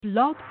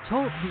Blog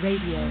Talk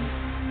Radio.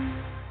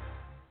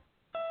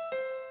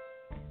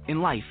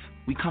 In life,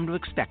 we come to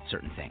expect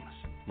certain things.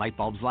 Light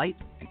bulbs light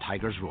and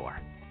tigers roar.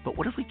 But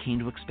what if we came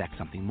to expect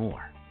something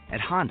more?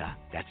 At Honda,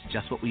 that's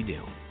just what we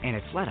do. And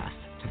it's led us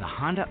to the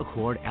Honda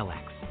Accord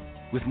LX.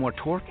 With more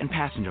torque and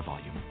passenger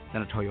volume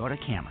than a Toyota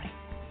Camry.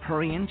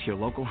 Hurry into your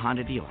local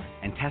Honda dealer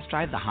and test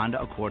drive the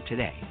Honda Accord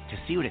today to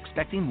see what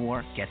expecting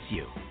more gets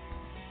you.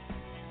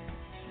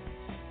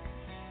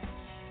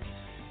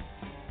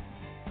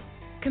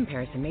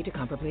 Comparison made to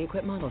comparably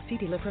equipped models. See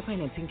dealer for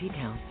financing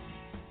details.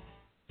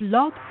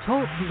 Blog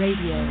Talk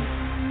Radio.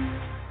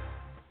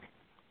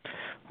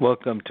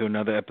 Welcome to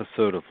another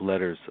episode of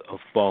Letters of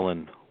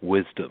Fallen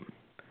Wisdom.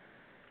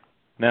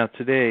 Now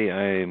today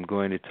I am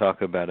going to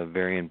talk about a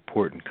very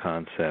important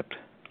concept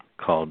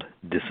called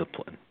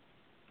discipline.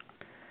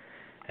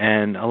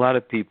 And a lot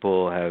of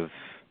people have,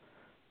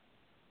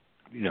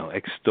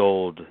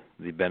 extolled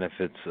the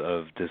benefits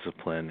of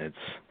discipline. It's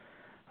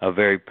a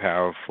very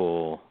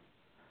powerful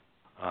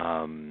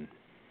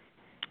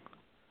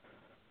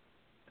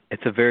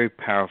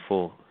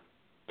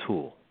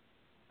tool.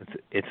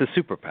 It's a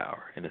superpower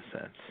in a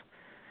sense.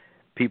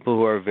 People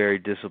who are very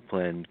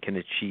disciplined can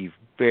achieve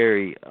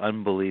very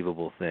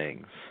unbelievable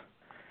things,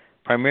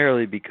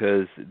 primarily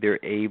because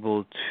they're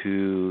able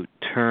to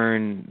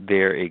turn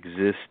their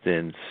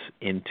existence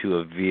into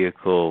a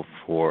vehicle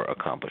for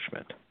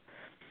accomplishment.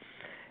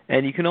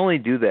 And you can only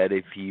do that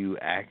if you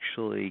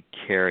actually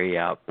carry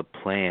out the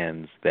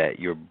plans that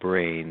your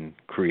brain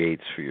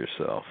creates for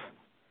yourself.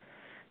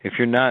 If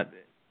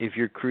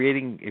you're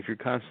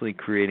constantly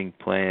creating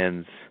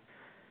plans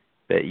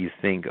that you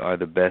think are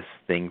the best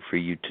thing for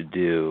you to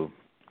do,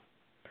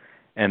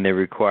 and they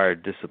require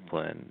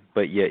discipline,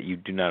 but yet you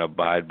do not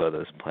abide by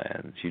those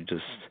plans, you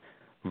just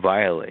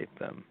violate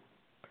them,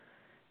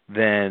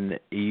 then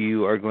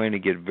you are going to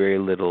get very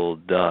little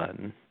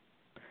done.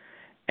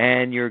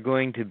 And you're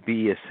going to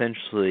be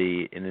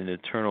essentially in an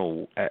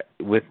eternal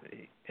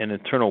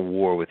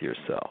war with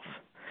yourself.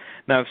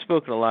 Now, I've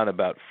spoken a lot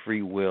about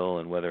free will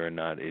and whether or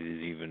not it is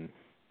even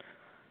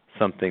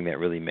something that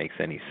really makes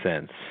any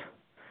sense.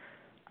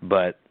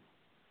 But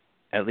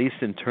at least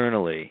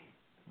internally,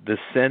 the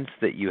sense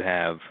that you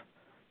have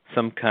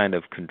some kind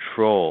of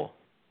control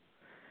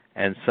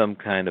and some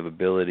kind of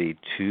ability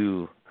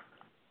to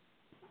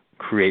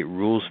create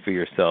rules for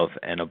yourself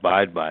and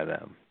abide by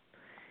them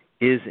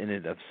is in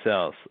and of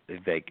itself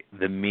like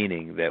the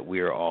meaning that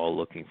we are all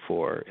looking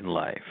for in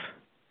life.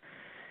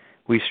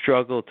 We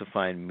struggle to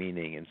find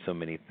meaning in so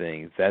many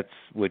things. That's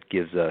what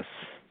gives us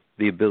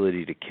the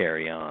ability to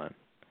carry on.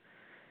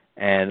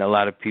 And a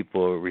lot of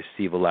people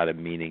receive a lot of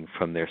meaning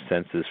from their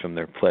senses, from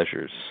their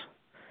pleasures.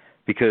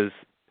 Because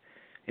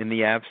in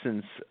the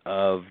absence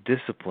of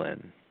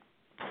discipline,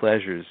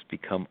 pleasures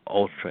become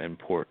ultra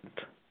important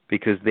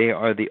because they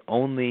are the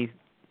only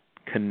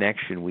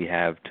connection we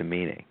have to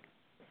meaning.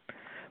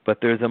 But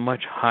there's a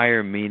much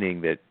higher meaning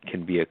that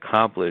can be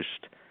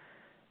accomplished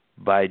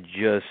by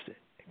just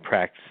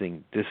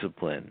practicing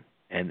discipline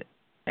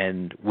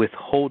and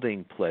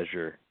withholding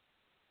pleasure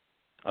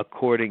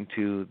according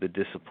to the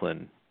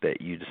discipline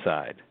that you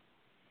decide.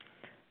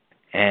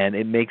 And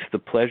it makes the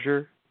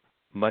pleasure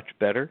much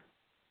better.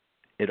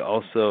 It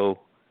also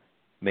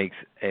makes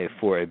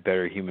for a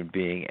better human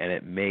being, and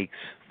it makes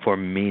for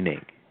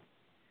meaning.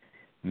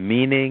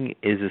 Meaning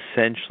is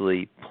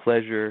essentially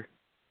pleasure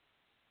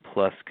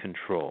plus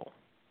control.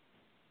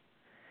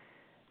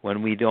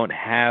 When we don't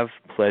have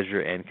pleasure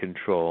and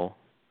control,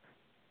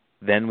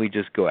 then we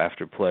just go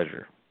after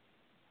pleasure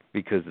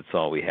because it's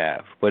all we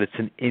have. But it's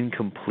an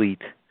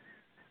incomplete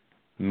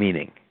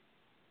meaning.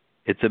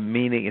 It's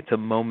a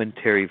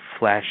momentary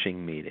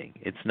flashing meaning.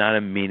 It's not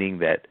a meaning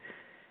that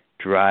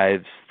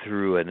drives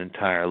through an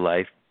entire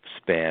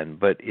lifespan,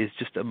 but is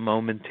just a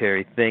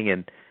momentary thing.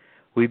 And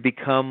we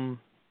become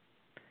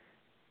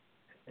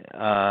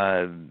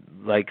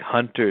like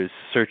hunters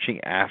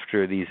searching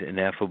after these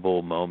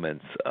ineffable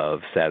moments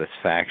of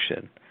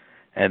satisfaction.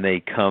 And they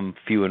come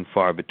few and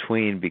far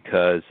between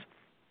because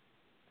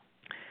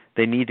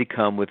they need to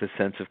come with a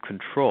sense of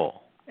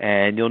control.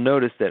 And you'll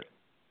notice that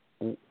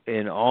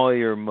in all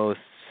your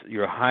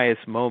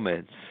highest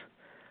moments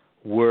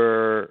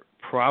were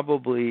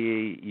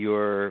probably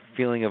your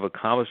feeling of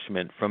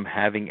accomplishment from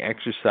having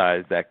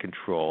exercised that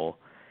control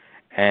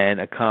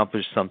and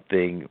accomplished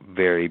something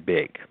very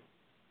big.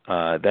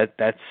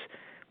 That's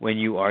when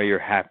you are your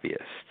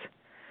happiest.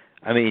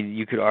 I mean,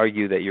 you could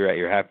argue that you're at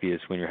your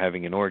happiest when you're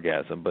having an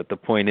orgasm, but the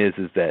point is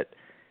that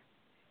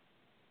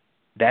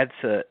that's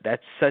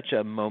such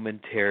a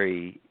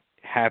momentary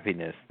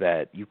happiness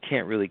that you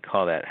can't really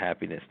call that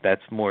happiness.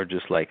 That's more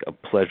just like a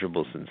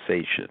pleasurable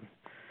sensation.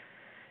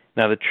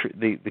 Now,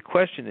 the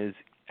question is,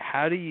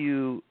 how do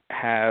you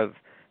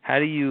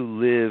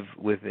live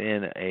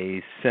within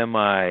a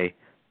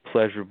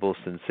semi-pleasurable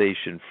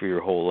sensation for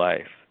your whole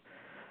life?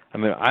 I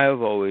mean,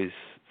 I've always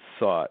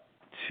sought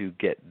to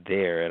get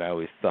there, and I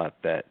always thought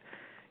that,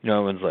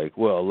 everyone's like,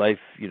 well, life,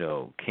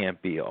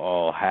 can't be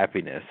all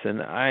happiness,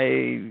 and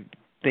I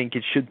think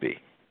it should be.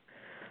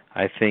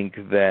 I think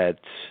that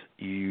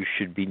you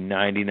should be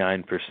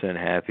 99%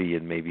 happy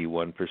and maybe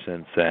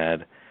 1%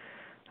 sad.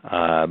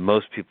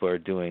 Most people are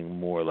doing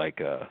more like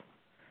a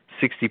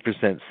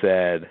 60%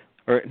 sad,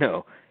 or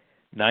no,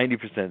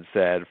 90%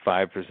 sad,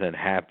 5%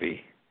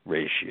 happy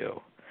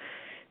ratio.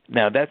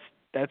 Now that's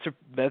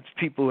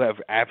people who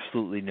have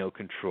absolutely no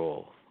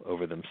control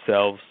over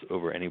themselves,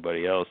 over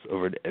anybody else,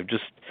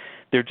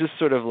 they're just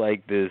sort of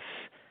like this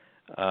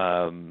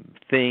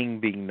thing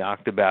being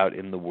knocked about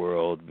in the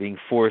world, being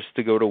forced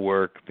to go to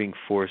work, being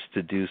forced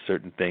to do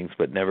certain things,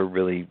 but never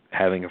really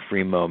having a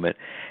free moment.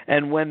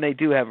 And when they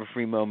do have a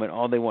free moment,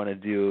 all they want to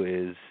do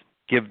is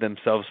give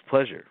themselves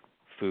pleasure,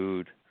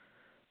 food,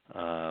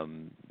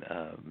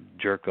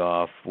 jerk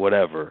off,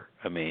 whatever.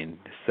 I mean,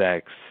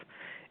 sex.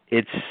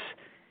 It's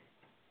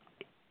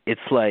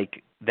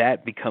like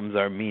that becomes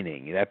our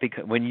meaning.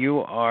 When you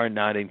are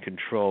not in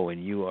control,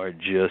 when you are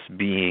just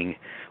being,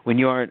 when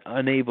you are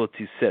unable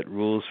to set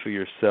rules for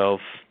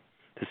yourself,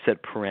 to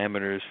set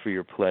parameters for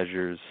your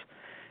pleasures,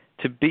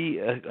 to be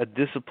a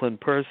disciplined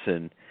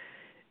person,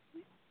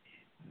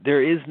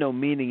 there is no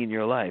meaning in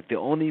your life. The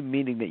only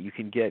meaning that you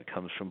can get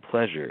comes from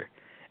pleasure,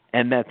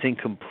 and that's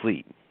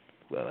incomplete,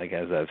 well, like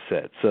as I've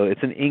said. So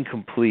it's an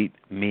incomplete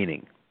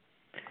meaning.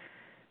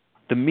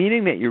 The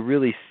meaning that you're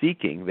really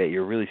seeking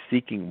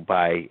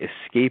by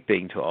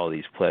escaping to all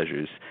these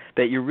pleasures,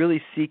 that you're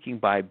really seeking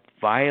by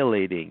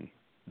violating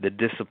the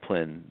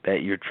discipline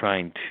that you're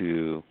trying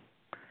to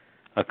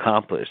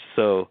accomplish.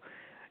 So,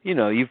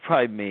 you've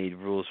probably made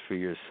rules for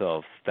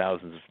yourself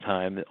thousands of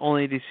times,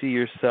 only to see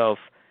yourself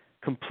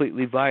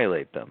completely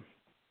violate them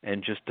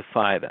and just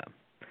defy them.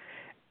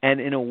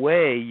 And in a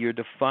way, your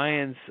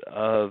defiance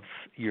of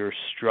your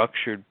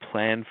structured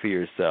plan for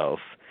yourself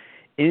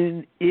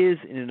is in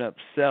and of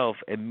itself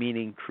a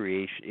meaning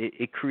creation.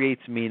 It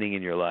creates meaning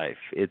in your life.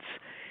 It's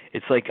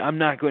like, I'm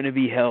not going to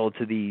be held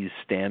to these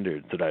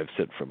standards that I've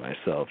set for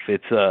myself.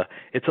 It's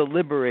a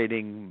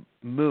liberating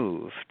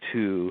move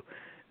to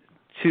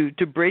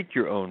break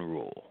your own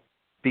rule,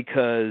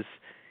 because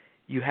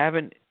you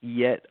haven't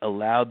yet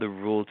allowed the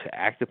rule to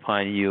act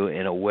upon you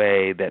in a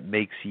way that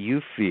makes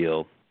you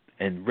feel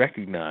and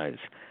recognize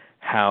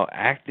how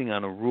acting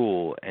on a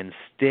rule and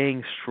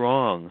staying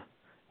strong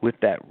with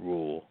that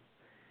rule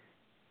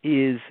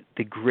is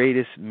the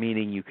greatest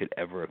meaning you could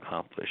ever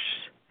accomplish.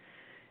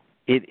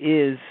 It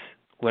is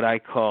what I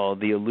call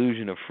the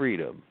illusion of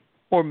freedom,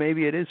 or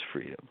maybe it is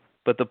freedom.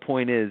 But the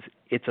point is,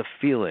 it's a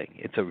feeling.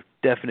 It's a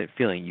definite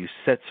feeling. You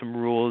set some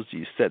rules,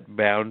 you set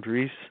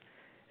boundaries,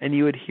 and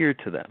you adhere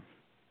to them.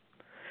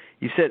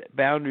 You set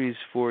boundaries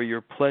for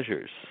your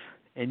pleasures,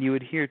 and you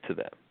adhere to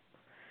them.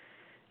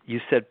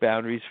 You set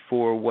boundaries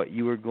for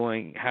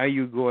how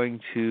you're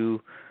going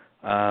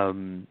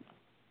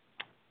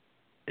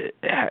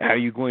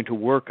to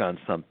work on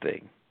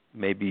something.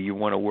 Maybe you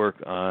want to work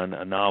on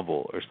a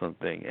novel or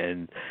something,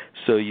 and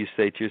so you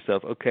say to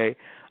yourself, okay,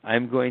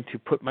 I'm going to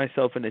put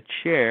myself in a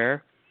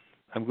chair,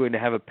 I'm going to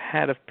have a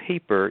pad of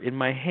paper in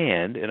my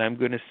hand, and I'm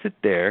going to sit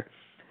there,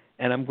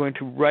 and I'm going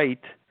to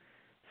write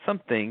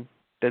something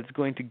that's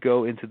going to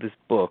go into this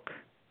book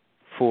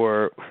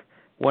for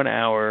 1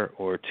 hour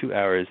or 2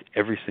 hours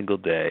every single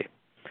day.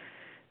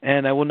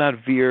 And I will not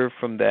veer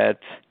from that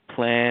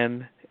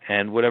plan,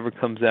 and whatever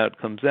comes out,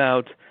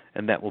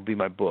 and that will be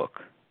my book.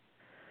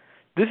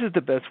 This is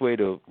the best way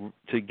to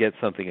get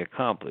something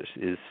accomplished,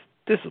 is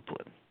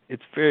discipline.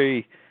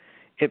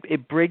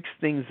 It breaks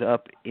things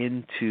up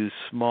into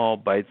small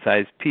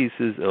bite-sized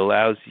pieces. It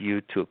allows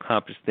you to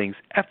accomplish things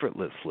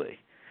effortlessly.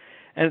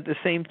 And at the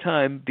same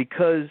time,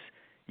 because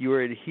you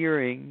are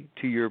adhering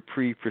to your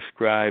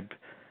pre-prescribed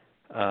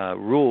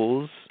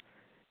rules,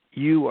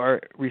 you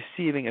are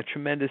receiving a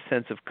tremendous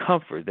sense of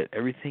comfort that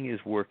everything is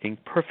working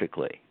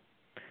perfectly.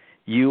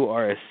 You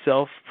are a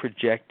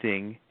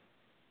self-projecting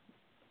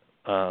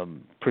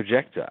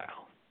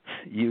projectile.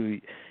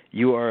 You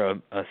are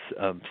a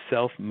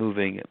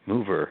self-moving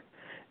mover,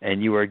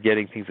 and you are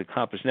getting things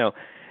accomplished. Now,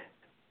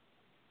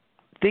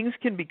 things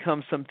can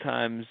become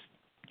sometimes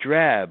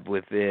drab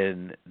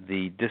within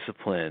the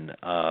discipline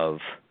of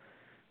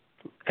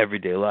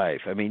everyday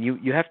life. I mean,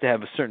 you have to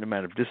have a certain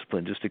amount of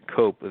discipline just to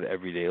cope with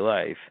everyday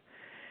life.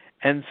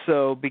 And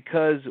so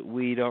because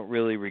we don't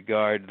really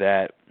regard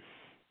that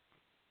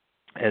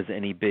as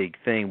any big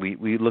thing,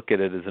 we look at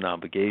it as an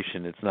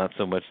obligation. It's not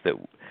so much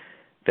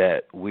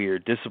that we're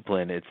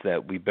disciplined, it's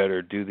that we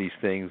better do these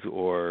things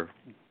or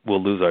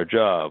we'll lose our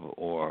job,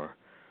 or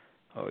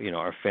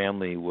our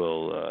family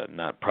will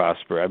not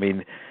prosper. I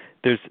mean,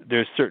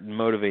 there's certain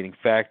motivating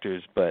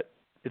factors, but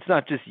it's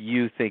not just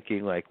you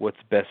thinking like what's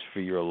best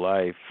for your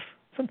life.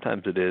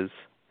 Sometimes it is,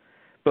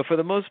 but for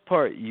the most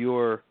part,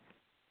 your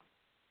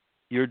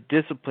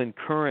discipline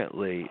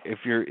currently, if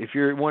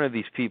you're one of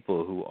these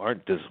people who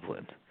aren't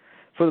disciplined,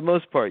 for the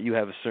most part, you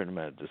have a certain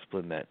amount of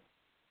discipline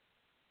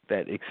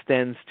that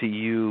extends to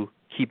you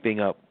keeping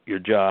up your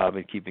job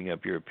and keeping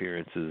up your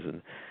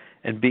appearances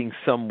and being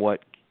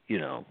somewhat,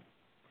 a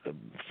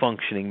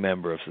functioning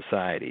member of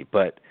society.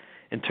 But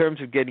in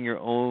terms of getting your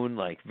own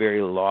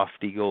very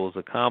lofty goals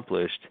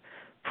accomplished,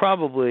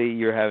 probably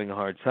you're having a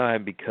hard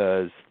time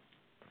because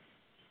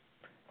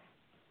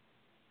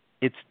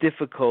it's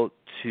difficult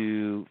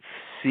to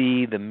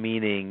see the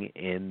meaning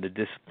in the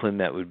discipline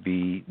that would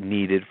be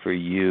needed for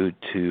you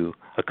to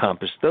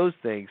accomplish those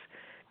things,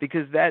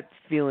 because that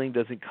feeling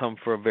doesn't come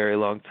for a very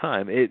long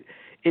time.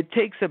 It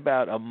takes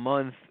about a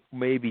month,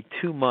 maybe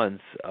 2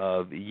 months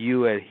of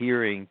you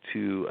adhering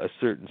to a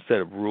certain set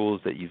of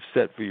rules that you've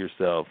set for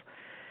yourself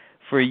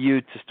for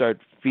you to start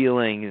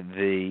feeling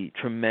the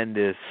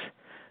tremendous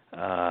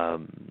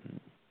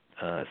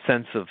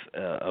sense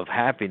of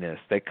happiness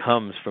that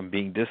comes from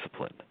being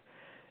disciplined.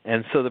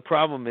 And so the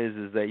problem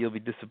is that you'll be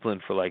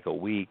disciplined for like a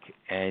week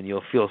and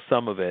you'll feel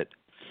some of it,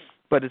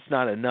 but it's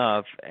not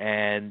enough,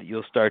 and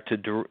you'll start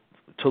to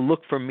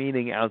look for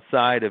meaning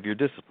outside of your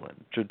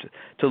discipline,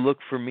 to look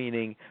for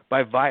meaning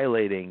by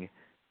violating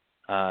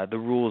the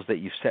rules that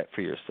you've set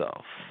for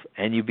yourself,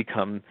 and you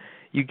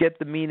get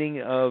the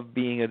meaning of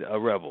being a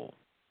rebel,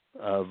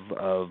 of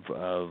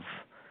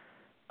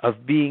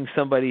being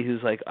somebody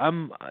who's like,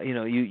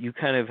 you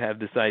kind of have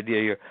this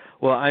idea,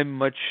 I'm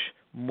much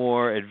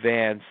more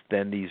advanced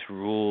than these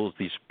rules,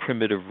 these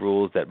primitive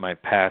rules that my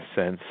past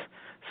sense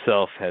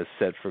self has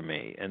set for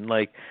me. And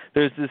like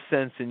there's this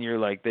sense in your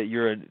like that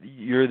you're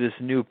this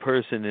new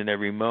person in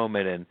every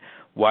moment, and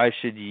why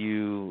should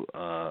you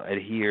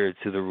adhere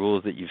to the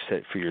rules that you've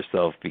set for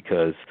yourself,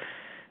 because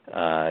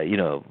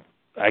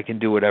I can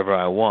do whatever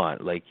I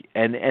want. Like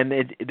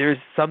there's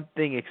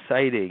something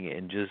exciting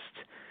in just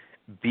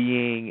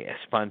being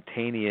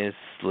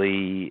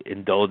spontaneously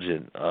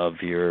indulgent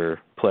of your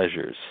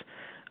pleasures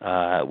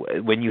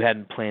when you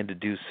hadn't planned to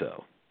do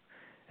so.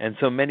 And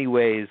so many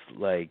ways,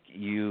 like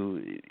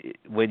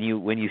when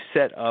you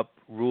set up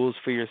rules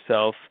for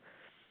yourself,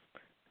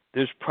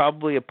 there's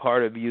probably a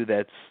part of you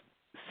that's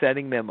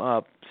setting them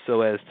up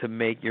so as to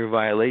make your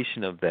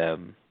violation of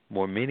them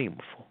more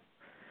meaningful.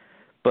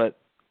 But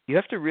you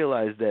have to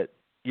realize that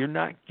you're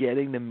not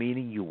getting the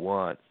meaning you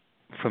want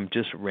from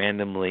just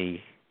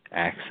randomly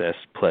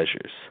accessed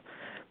pleasures.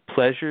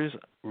 Pleasures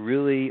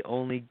really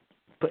only,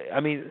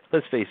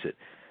 let's face it,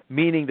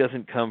 meaning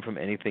doesn't come from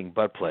anything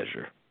but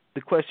pleasure.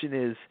 The question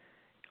is,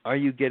 are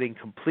you getting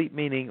complete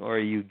meaning, or are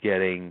you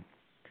getting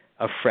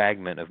a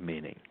fragment of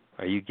meaning?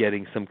 Are you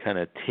getting some kind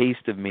of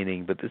taste of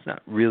meaning, but there's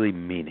not really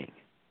meaning?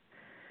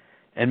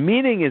 And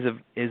meaning is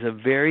a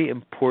very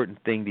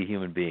important thing to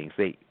human beings.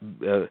 They,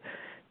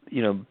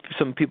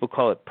 some people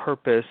call it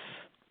purpose.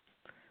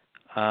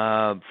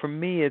 For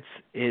me,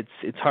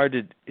 it's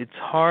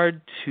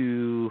hard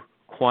to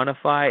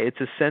quantify. It's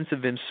a sense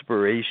of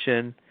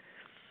inspiration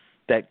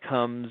that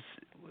comes.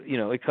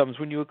 It comes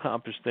when you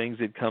accomplish things.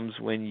 It comes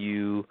when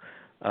you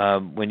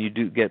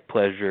do get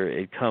pleasure.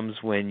 It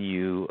comes when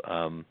you.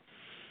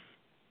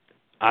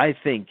 I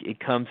think it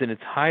comes in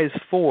its highest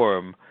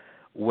form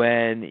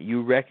when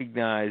you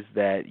recognize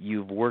that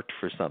you've worked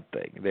for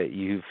something, that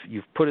you've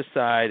put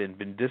aside and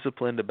been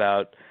disciplined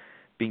about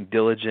being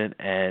diligent,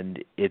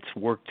 and it's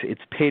worked.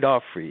 It's paid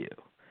off for you.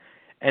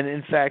 And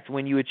in fact,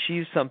 when you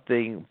achieve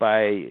something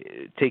by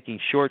taking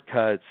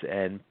shortcuts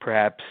and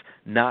perhaps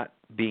not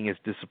being as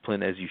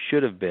disciplined as you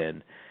should have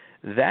been,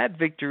 that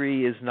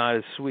victory is not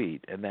as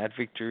sweet, and that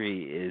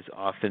victory is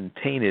often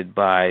tainted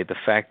by the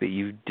fact that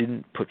you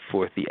didn't put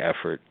forth the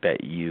effort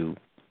that you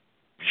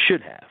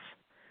should have.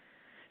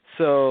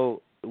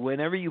 So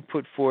whenever you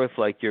put forth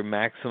like your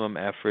maximum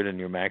effort and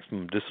your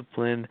maximum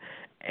discipline,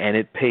 and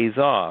it pays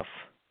off,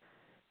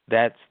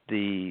 that's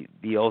the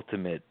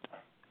ultimate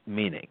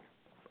meaning,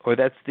 or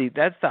that's the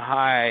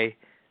high.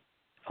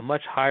 A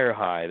much higher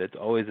high that's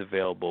always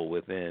available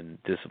within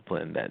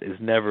discipline that is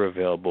never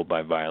available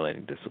by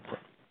violating discipline.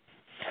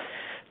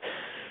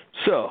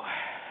 So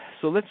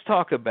let's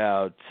talk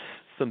about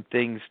some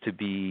things to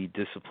be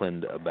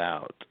disciplined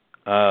about.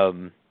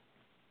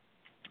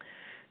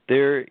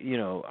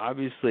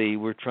 Obviously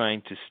we're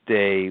trying to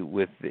stay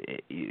with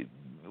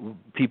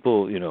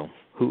people,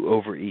 who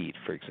overeat,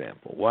 for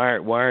example. Why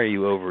are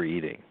you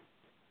overeating?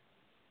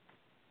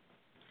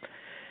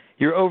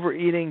 You're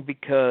overeating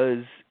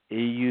because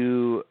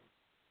you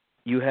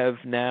have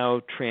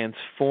now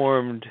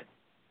transformed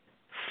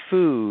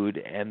food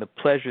and the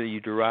pleasure you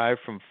derive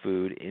from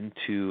food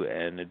into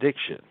an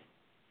addiction.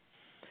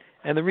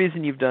 And the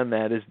reason you've done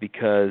that is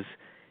because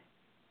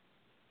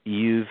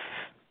who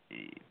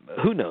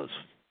knows?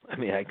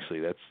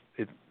 Actually,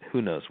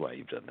 who knows why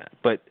you've done that?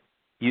 But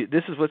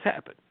this is what's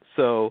happened.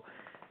 So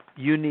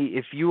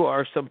if you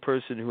are some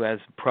person who has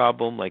a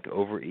problem like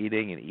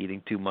overeating and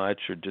eating too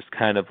much, or just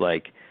kind of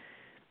like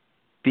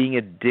being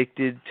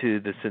addicted to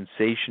the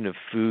sensation of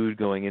food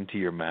going into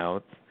your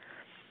mouth,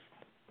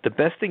 the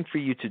best thing for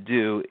you to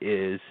do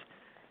is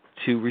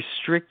to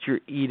restrict your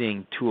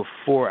eating to a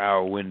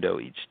 4-hour window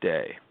each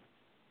day.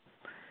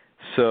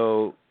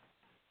 So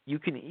you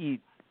can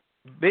eat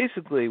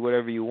basically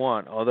whatever you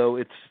want, although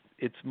it's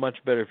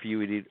much better for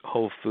you to eat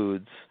whole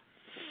foods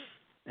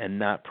and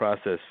not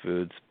processed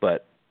foods,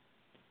 but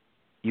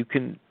you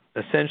can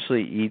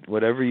essentially eat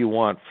whatever you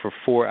want for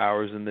 4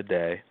 hours in the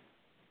day.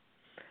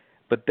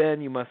 But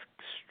then you must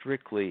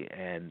strictly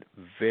and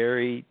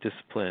very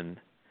disciplined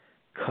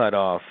cut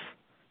off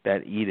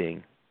that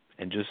eating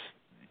and just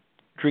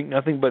drink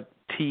nothing but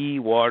tea,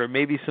 water,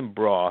 maybe some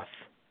broth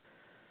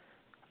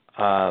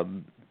for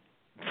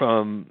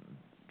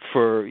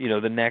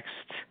the next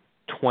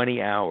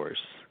 20 hours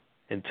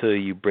until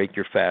you break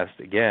your fast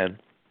again.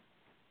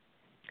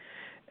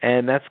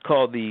 And that's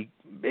called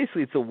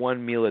basically it's a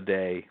 1 meal a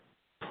day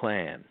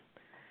plan.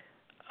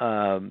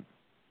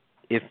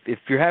 If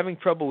you're having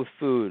trouble with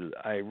food,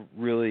 I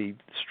really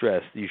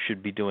stress you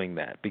should be doing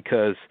that,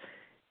 because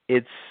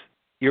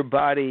your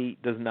body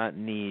does not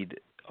need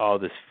all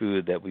this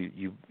food that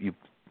you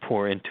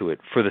pour into it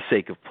for the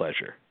sake of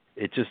pleasure.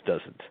 It just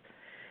doesn't.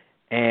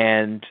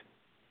 And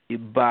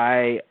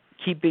by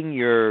keeping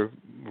your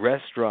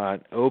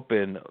restaurant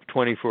open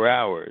 24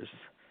 hours,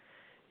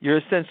 you're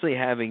essentially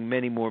having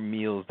many more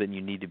meals than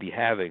you need to be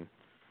having.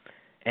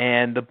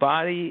 And the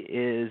body,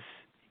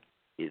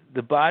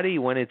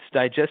 when it's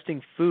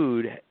digesting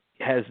food,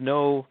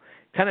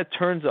 kind of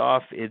turns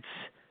off its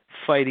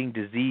fighting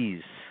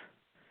disease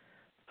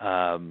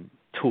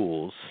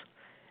tools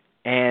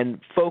and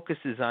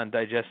focuses on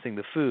digesting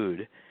the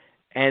food.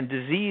 And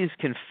disease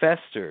can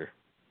fester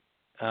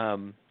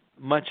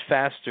much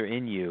faster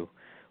in you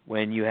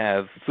when you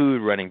have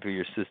food running through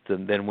your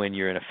system than when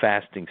you're in a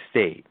fasting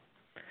state.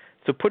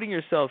 So putting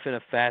yourself in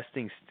a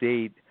fasting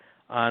state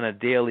on a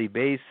daily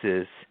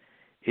basis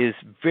is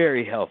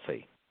very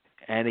healthy,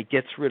 and it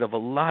gets rid of a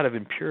lot of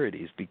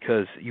impurities,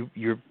 because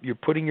you're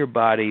putting your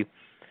body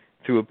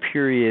through a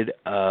period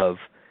of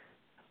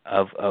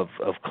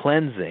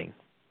cleansing.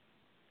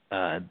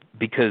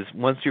 Because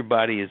once your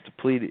body is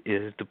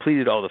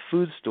depleted all the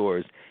food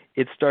stores,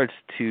 it starts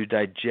to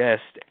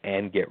digest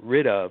and get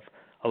rid of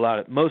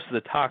most of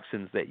the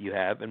toxins that you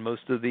have, and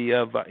most of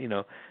the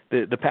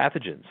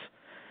pathogens.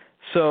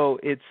 So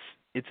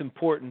it's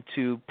important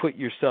to put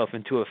yourself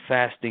into a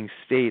fasting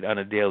state on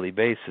a daily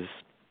basis.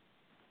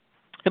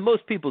 And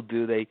most people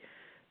do.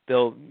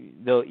 They'll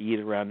eat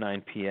around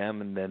 9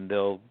 p.m. and then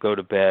they'll go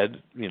to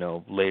bed,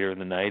 later in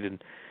the night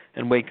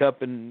and wake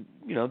up, and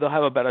they'll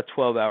have about a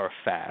 12-hour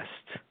fast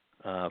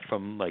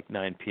from like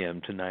 9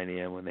 p.m. to 9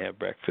 a.m. when they have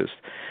breakfast.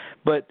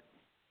 But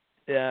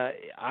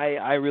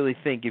I really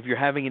think if you're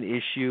having an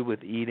issue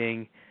with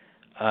eating,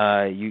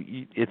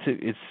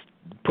 it's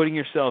putting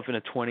yourself in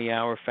a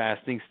 20-hour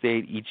fasting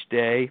state each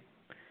day.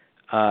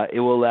 It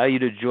will allow you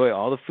to enjoy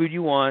all the food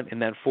you want in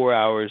that 4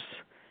 hours,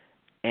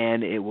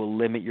 and it will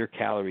limit your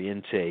calorie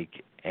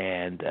intake,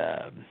 and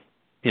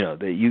you'll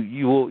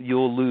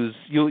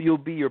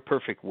be your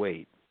perfect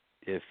weight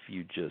if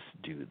you just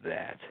do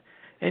that,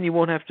 and you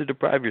won't have to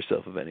deprive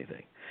yourself of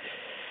anything.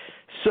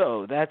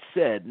 So that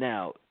said,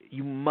 now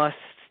you must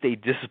stay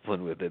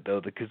disciplined with it, though,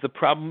 because the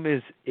problem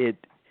is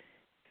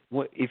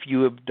if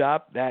you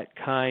adopt that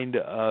kind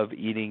of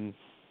eating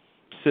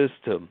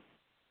system,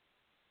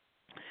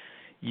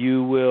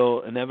 you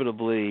will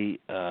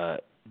inevitably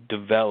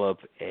develop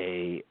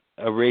a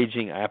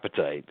raging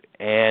appetite.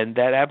 And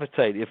that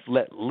appetite, if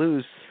let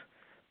loose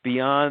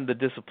beyond the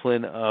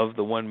discipline of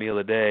the 1 meal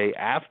a day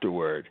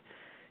afterward,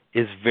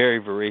 is very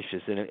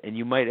voracious. And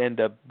you might end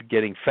up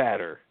getting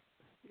fatter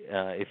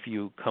if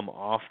you come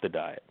off the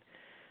diet.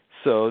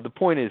 So the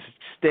point is,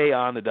 stay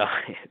on the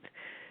diet.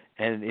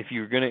 And if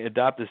you're going to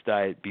adopt this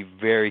diet, be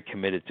very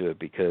committed to it,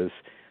 because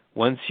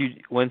once you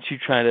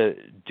try to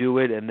do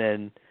it and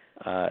then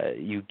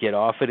you get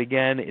off it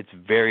again, it's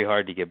very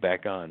hard to get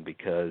back on,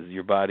 because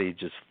your body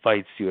just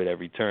fights you at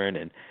every turn.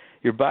 And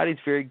your body's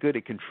very good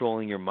at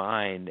controlling your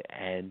mind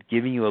and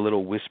giving you a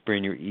little whisper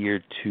in your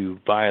ear to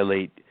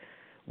violate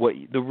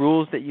the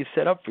rules that you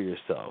set up for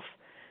yourself.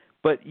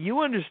 But you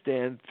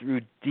understand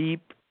through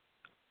deep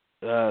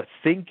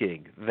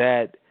thinking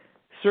that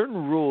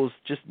certain rules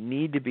just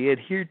need to be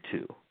adhered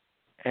to,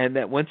 and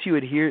that once you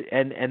adhere,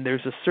 and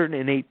there's a certain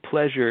innate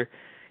pleasure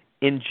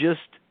in just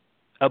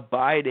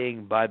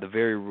abiding by the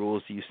very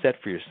rules you set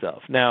for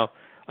yourself. Now,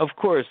 of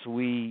course,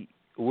 we're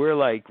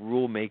like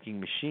rule-making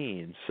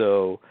machines,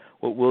 so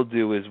what we'll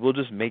do is we'll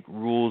just make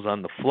rules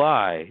on the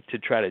fly to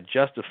try to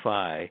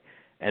justify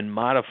and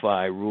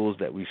modify rules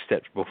that we've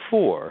set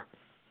before,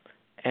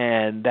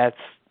 and that's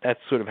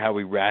sort of how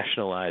we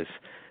rationalize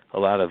a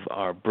lot of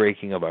our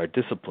breaking of our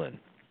discipline,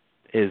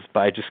 is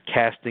by just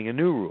casting a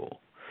new rule.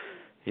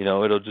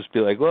 It'll just be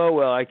like,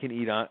 well, I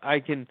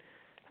can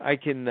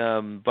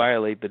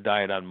violate the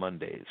diet on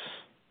Mondays.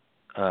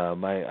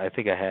 I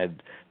think I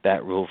had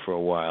that rule for a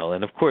while,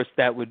 and of course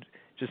that would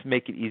just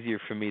make it easier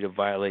for me to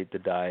violate the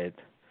diet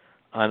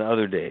on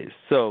other days.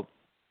 So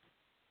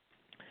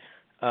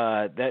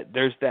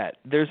there's that.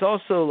 There's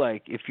also,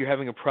 like, if you're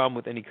having a problem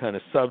with any kind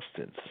of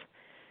substance,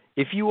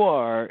 if you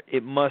are,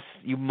 you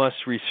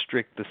must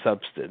restrict the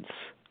substance,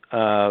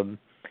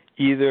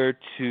 either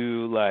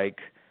to like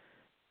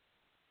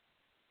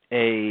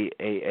a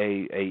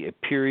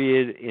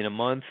period in a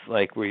month,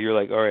 like where you're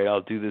like, all right,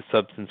 I'll do this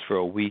substance for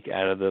a week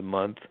out of the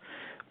month,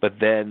 but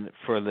then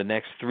for the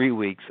next 3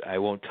 weeks I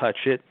won't touch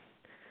it.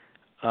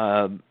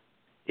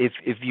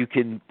 If you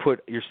can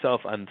put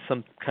yourself on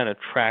some kind of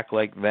track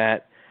like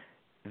that,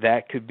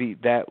 that could be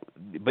that,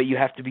 but you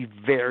have to be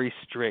very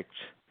strict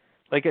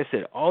like I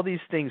said, all these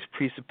things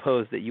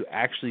presuppose that you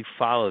actually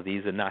follow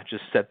these and not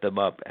just set them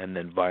up and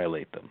then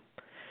violate them.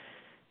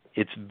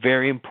 It's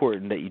very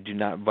important that you do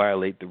not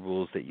violate the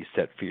rules that you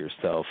set for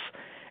yourself.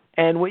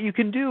 And what you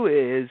can do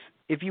is,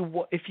 if you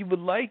would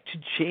like to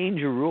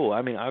change a rule,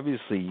 I mean,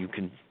 obviously you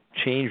can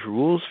change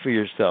rules for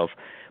yourself,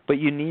 but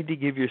you need to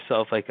give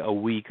yourself like a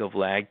week of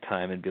lag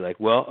time and be like,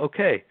 well,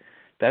 okay,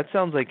 that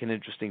sounds like an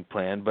interesting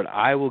plan, but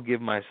I will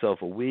give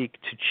myself a week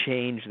to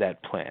change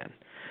that plan.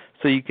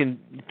 So you can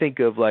think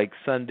of like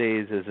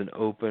Sundays as an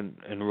open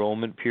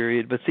enrollment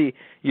period, but see,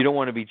 you don't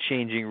want to be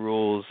changing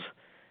rules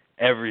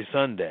every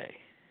Sunday.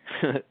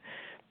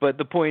 But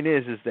the point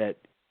is that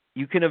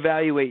you can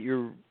evaluate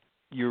your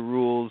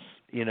rules,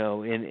 you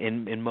know,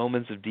 in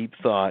moments of deep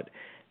thought,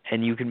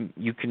 and you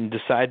can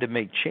decide to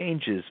make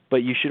changes,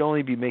 but you should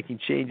only be making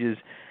changes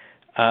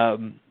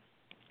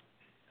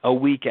a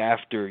week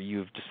after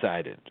you've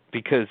decided,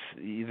 because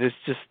there's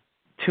just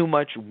too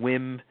much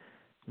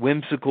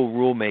whimsical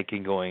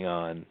rulemaking going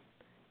on,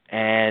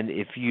 and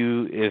if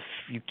you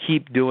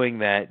keep doing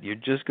that, you're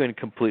just going to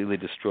completely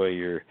destroy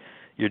your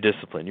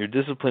discipline. Your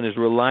discipline is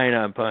relying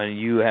upon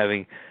you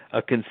having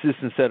a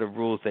consistent set of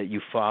rules that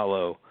you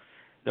follow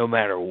no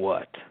matter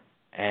what.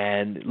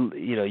 And,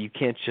 you know, you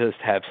can't just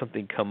have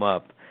something come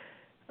up.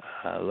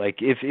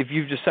 Like if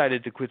you've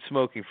decided to quit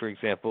smoking, for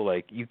example,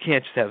 like you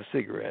can't just have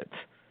cigarettes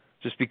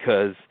just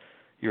because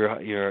your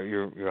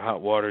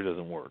hot water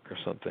doesn't work or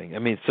something. I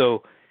mean,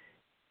 so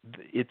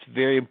it's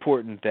very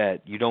important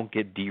that you don't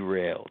get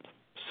derailed.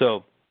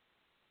 So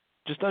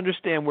just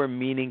understand where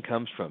meaning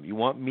comes from. You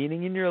want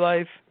meaning in your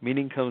life?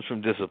 Meaning comes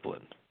from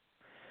discipline.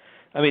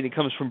 I mean, it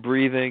comes from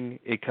breathing.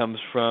 It comes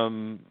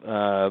from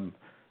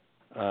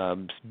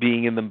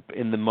being in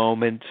the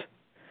moment,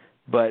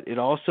 but it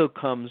also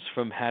comes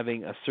from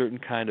having a certain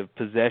kind of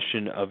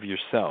possession of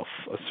yourself,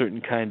 a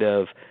certain kind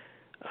of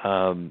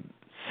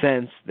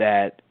sense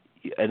that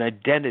an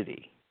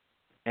identity,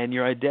 and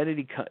your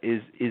identity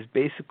is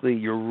basically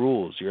your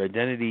rules. Your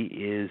identity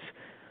is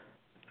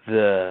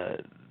the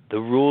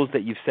rules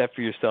that you've set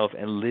for yourself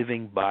and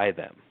living by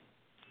them.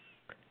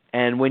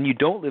 And when you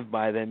don't live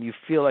by them, you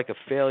feel like a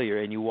failure,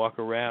 and you walk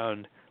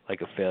around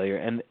like a failure,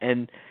 and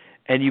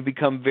you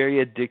become very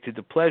addicted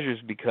to pleasures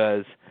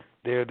because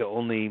they're the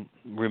only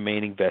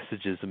remaining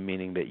vestiges of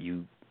meaning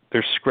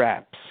they're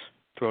scraps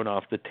thrown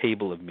off the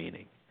table of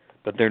meaning,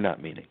 but they're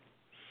not meaning.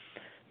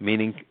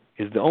 Meaning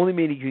is the only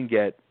meaning you can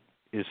get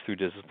is through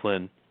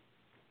discipline,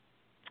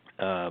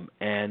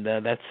 and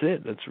that's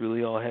it. That's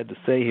really all I had to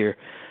say here.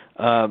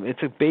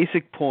 It's a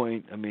basic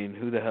point. I mean,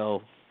 who the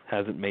hell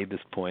hasn't made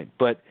this point?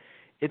 But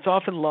it's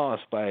often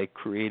lost by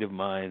creative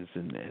minds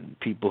and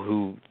people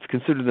who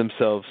consider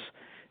themselves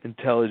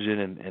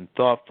intelligent and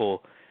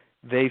thoughtful.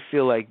 They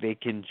feel like they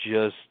can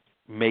just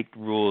make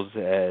rules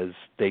as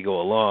they go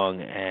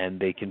along, and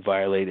they can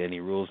violate any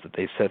rules that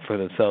they set for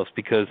themselves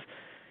because,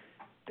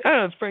 I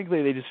don't know,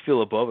 frankly, they just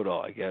feel above it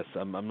all, I guess.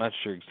 I'm not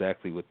sure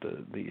exactly what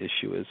the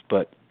issue is,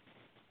 but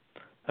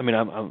I mean,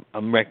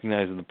 I'm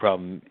recognizing the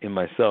problem in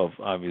myself.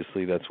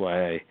 Obviously, that's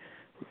why I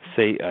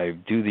say I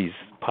do these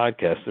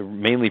podcasts. They're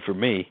mainly for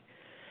me.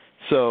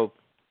 So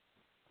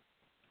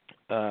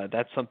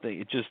that's something.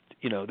 It just,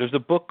 you know, there's a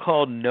book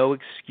called No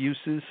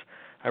Excuses.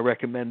 I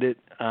recommend it.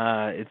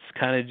 It's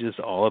kind of just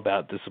all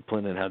about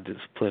discipline and how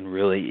discipline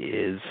really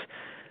is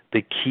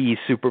the key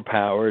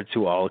superpower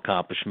to all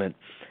accomplishment.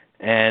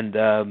 And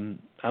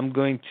I'm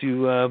going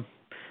to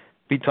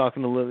be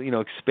talking a little, you know,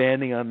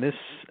 expanding on this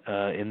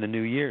in the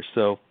new year.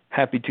 So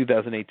happy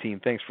 2018.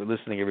 Thanks for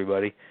listening,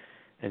 everybody.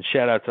 And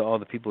shout out to all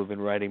the people who have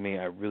been writing me.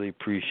 I really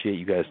appreciate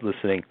you guys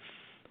listening.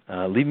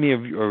 Leave me a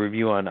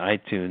review on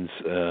iTunes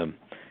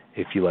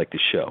if you like the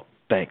show.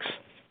 Thanks.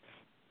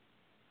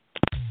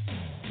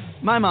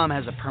 My mom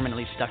has a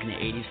permanently stuck in the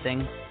 80s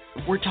thing.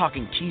 We're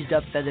talking cheesed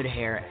up feathered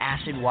hair,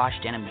 acid wash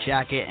denim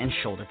jacket, and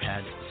shoulder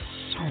pads.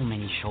 So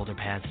many shoulder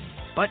pads.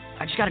 But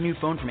I just got a new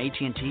phone from AT&T,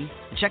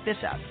 and check this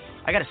out.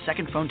 I got a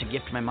second phone to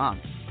gift to my mom.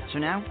 So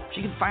now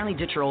she can finally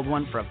ditch her old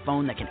one for a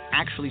phone that can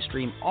actually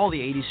stream all the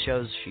 80s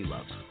shows she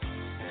loves.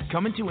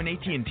 Come into an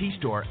AT&T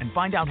store and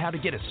find out how to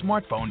get a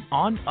smartphone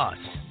on us.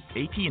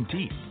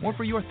 AT&T, more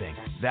for your thing.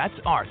 That's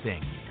our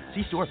thing.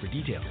 See store for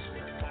details.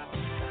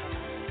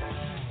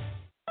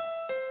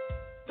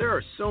 There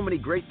are so many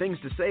great things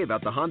to say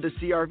about the Honda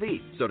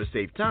CR-V, so to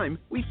save time,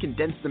 we've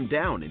condensed them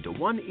down into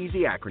one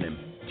easy acronym.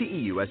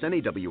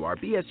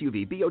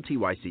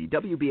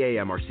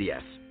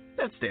 TEUSNAWRBSUVBOTYC-WBAMRCS.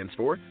 That stands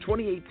for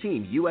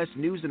 2018 U.S.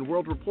 News &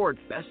 World Report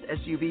Best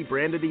SUV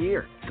Brand of the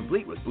Year,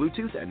 complete with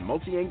Bluetooth and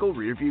multi-angle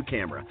rear-view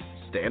camera.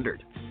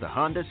 Standard, the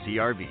Honda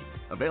CR-V.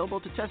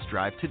 Available to test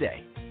drive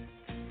today.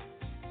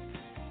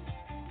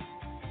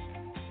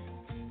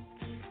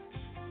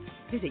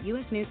 Visit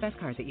U.S. News Best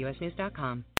Cars at usnews.com.